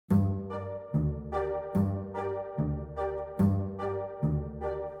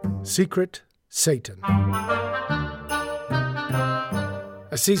Secret Satan.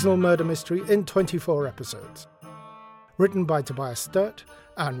 A seasonal murder mystery in 24 episodes. Written by Tobias Sturt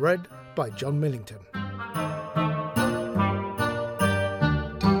and read by John Millington.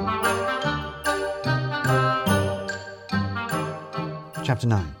 Chapter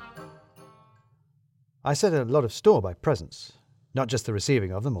 9. I set a lot of store by presents, not just the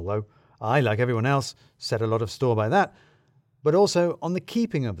receiving of them, although I, like everyone else, set a lot of store by that, but also on the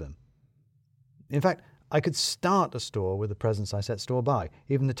keeping of them. In fact, I could start a store with the presents I set store by,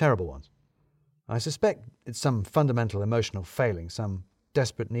 even the terrible ones. I suspect it's some fundamental emotional failing, some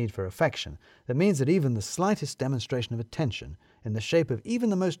desperate need for affection, that means that even the slightest demonstration of attention, in the shape of even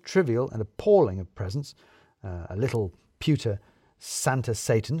the most trivial and appalling of presents, a little pewter Santa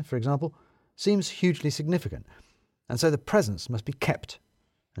Satan, for example, seems hugely significant, and so the presents must be kept.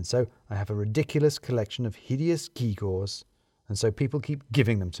 And so I have a ridiculous collection of hideous gewgaws, and so people keep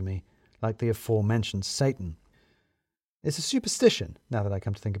giving them to me, like the aforementioned Satan. It's a superstition, now that I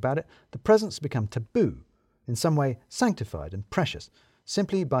come to think about it. The presents become taboo, in some way sanctified and precious,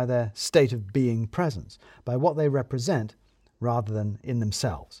 simply by their state of being presents, by what they represent, rather than in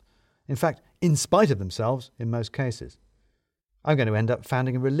themselves. In fact, in spite of themselves, in most cases. I'm going to end up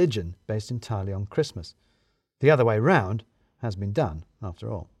founding a religion based entirely on Christmas. The other way round has been done,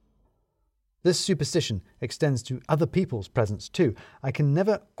 after all. This superstition extends to other people's presents too. I can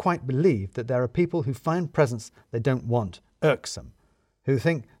never quite believe that there are people who find presents they don't want irksome, who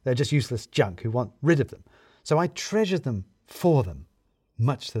think they're just useless junk, who want rid of them. So I treasure them for them,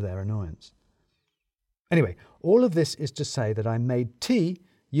 much to their annoyance. Anyway, all of this is to say that I made tea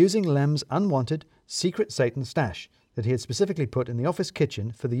using Lem's unwanted secret Satan stash that he had specifically put in the office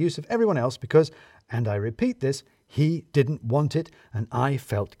kitchen for the use of everyone else because, and I repeat this, he didn't want it and I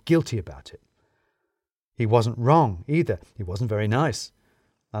felt guilty about it. He wasn't wrong either. He wasn't very nice.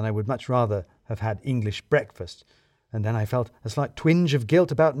 And I would much rather have had English breakfast. And then I felt a slight twinge of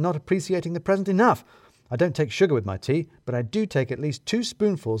guilt about not appreciating the present enough. I don't take sugar with my tea, but I do take at least 2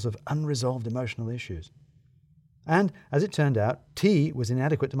 spoonfuls of unresolved emotional issues. And, as it turned out, tea was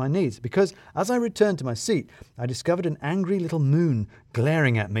inadequate to my needs, because as I returned to my seat, I discovered an angry little moon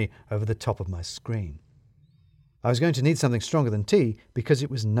glaring at me over the top of my screen. I was going to need something stronger than tea, because it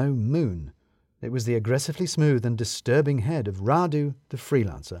was no moon. It was the aggressively smooth and disturbing head of Radu the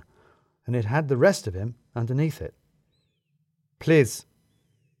freelancer, and it had the rest of him underneath it. "Please,"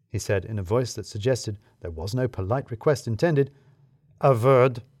 he said in a voice that suggested there was no polite request intended, "a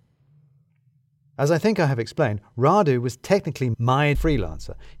word." As I think I have explained, Radu was technically my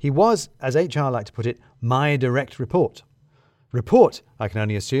freelancer. He was, as HR like to put it, my direct report. Report, I can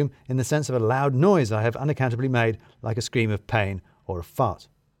only assume, in the sense of a loud noise I have unaccountably made, like a scream of pain or a fart.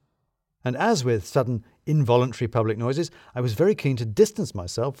 And as with sudden, involuntary public noises, I was very keen to distance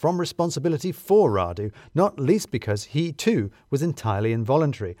myself from responsibility for Radu, not least because he, too, was entirely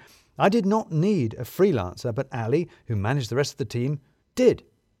involuntary. I did not need a freelancer, but Ali, who managed the rest of the team, did.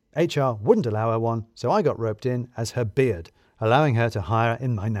 HR wouldn't allow her one, so I got roped in as her beard, allowing her to hire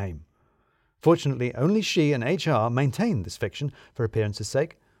in my name. Fortunately, only she and HR maintained this fiction for appearance's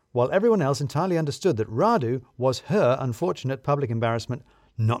sake, while everyone else entirely understood that Radu was her unfortunate public embarrassment,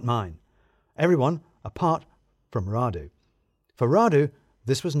 not mine. Everyone apart from Radu. For Radu,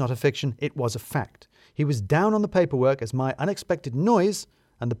 this was not a fiction, it was a fact. He was down on the paperwork as my unexpected noise,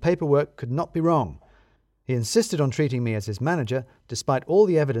 and the paperwork could not be wrong. He insisted on treating me as his manager, despite all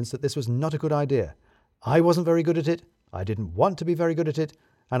the evidence that this was not a good idea. I wasn't very good at it, I didn't want to be very good at it,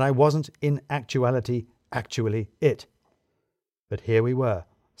 and I wasn't, in actuality, actually it. But here we were,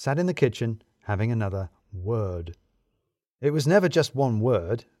 sat in the kitchen, having another word. It was never just one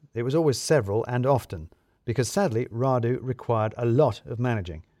word, it was always several and often, because sadly Radu required a lot of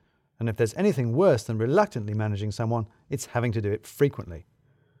managing. And if there's anything worse than reluctantly managing someone, it's having to do it frequently.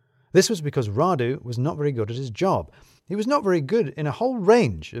 This was because Radu was not very good at his job. He was not very good in a whole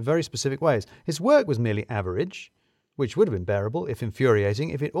range of very specific ways. His work was merely average, which would have been bearable, if infuriating,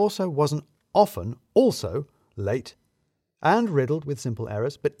 if it also wasn't often also late and riddled with simple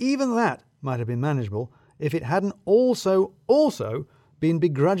errors, but even that might have been manageable if it hadn't also been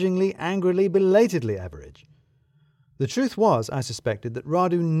begrudgingly, angrily, belatedly average. The truth was, I suspected, that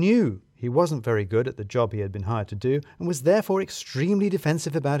Radu knew he wasn't very good at the job he had been hired to do and was therefore extremely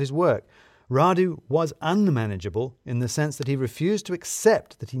defensive about his work. Radu was unmanageable in the sense that he refused to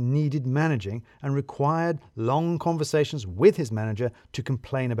accept that he needed managing and required long conversations with his manager to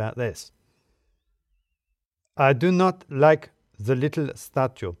complain about this. "I do not like the little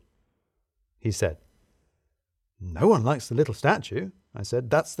statue," he said. "No one likes the little statue," I said.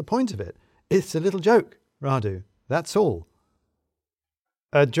 "That's the point of it. It's a little joke, Radu. That's all."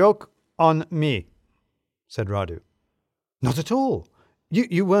 A joke on me, said Radu. Not at all.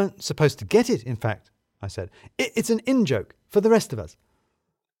 You weren't supposed to get it, in fact, I said. It's an in-joke for the rest of us.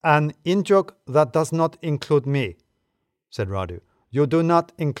 An in-joke that does not include me, said Radu. You do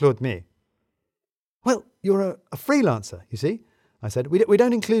not include me. Well, you're a freelancer, you see, I said. We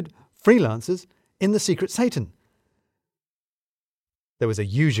don't include freelancers in the Secret Satan. There was a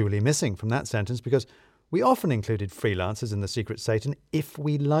usually missing from that sentence because we often included freelancers in the Secret Satan if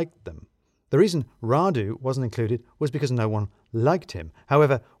we liked them. The reason Radu wasn't included was because no one liked him.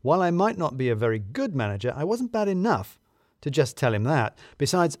 However, while I might not be a very good manager, I wasn't bad enough to just tell him that.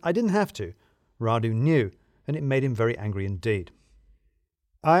 Besides, I didn't have to. Radu knew, and it made him very angry indeed.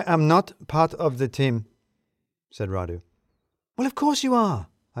 I am not part of the team, said Radu. Well, of course you are,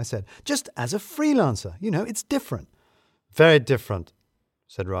 I said. Just as a freelancer. You know, it's different. Very different,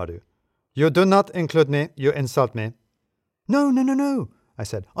 said Radu. You do not include me. You insult me. No, I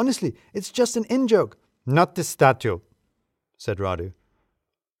said. Honestly, it's just an in-joke. Not the statue, said Radu.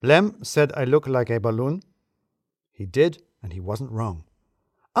 Lem said I look like a balloon. He did, and he wasn't wrong.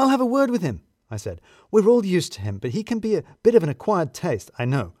 I'll have a word with him, I said. We're all used to him, but he can be a bit of an acquired taste, I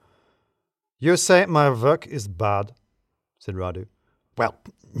know. You say my work is bad, said Radu. Well,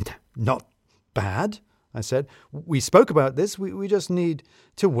 not bad, I said. We spoke about this. We just need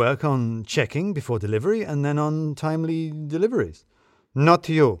to work on checking before delivery and then on timely deliveries. Not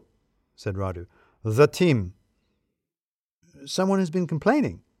you, said Radu. The team. Someone has been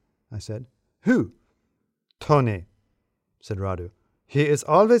complaining, I said. Who? Tony, said Radu. He is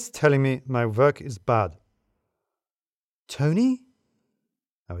always telling me my work is bad. Tony?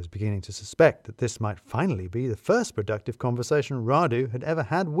 I was beginning to suspect that this might finally be the first productive conversation Radu had ever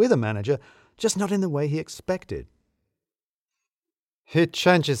had with a manager, just not in the way he expected. He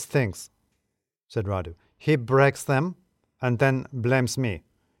changes things, said Radu. He breaks them and then blames me.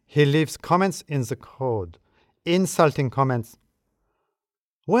 He leaves comments in the code. Insulting comments.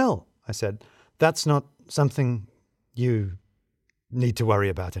 Well, I said, that's not something you need to worry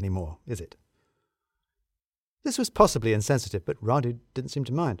about anymore, is it? This was possibly insensitive, but Radu didn't seem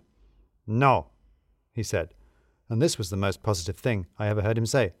to mind. No, he said, and this was the most positive thing I ever heard him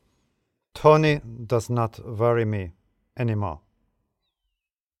say. Tony does not worry me anymore.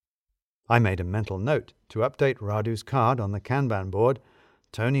 I made a mental note to update Radu's card on the Kanban board.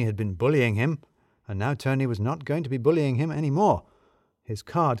 Tony had been bullying him, and now Tony was not going to be bullying him anymore. His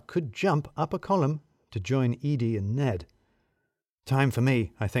card could jump up a column to join Edie and Ned. Time for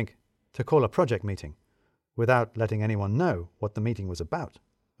me, I think, to call a project meeting, without letting anyone know what the meeting was about,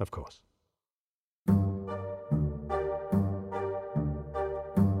 of course.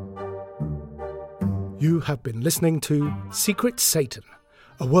 You have been listening to Secret Satan,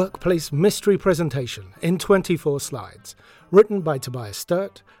 a workplace mystery presentation in 24 slides, written by Tobias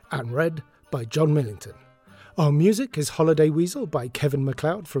Sturt and read by John Millington. Our music is Holiday Weasel by Kevin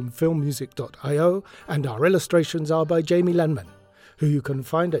MacLeod from filmmusic.io, and our illustrations are by Jamie Lenman, who you can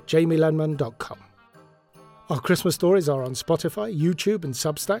find at jamielenman.com. Our Christmas stories are on Spotify, YouTube and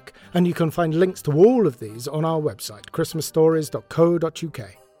Substack, and you can find links to all of these on our website,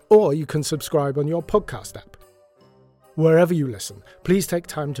 christmasstories.co.uk, or you can subscribe on your podcast app. Wherever you listen, please take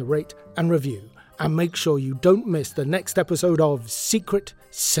time to rate and review, and make sure you don't miss the next episode of Secret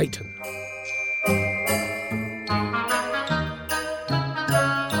Satan.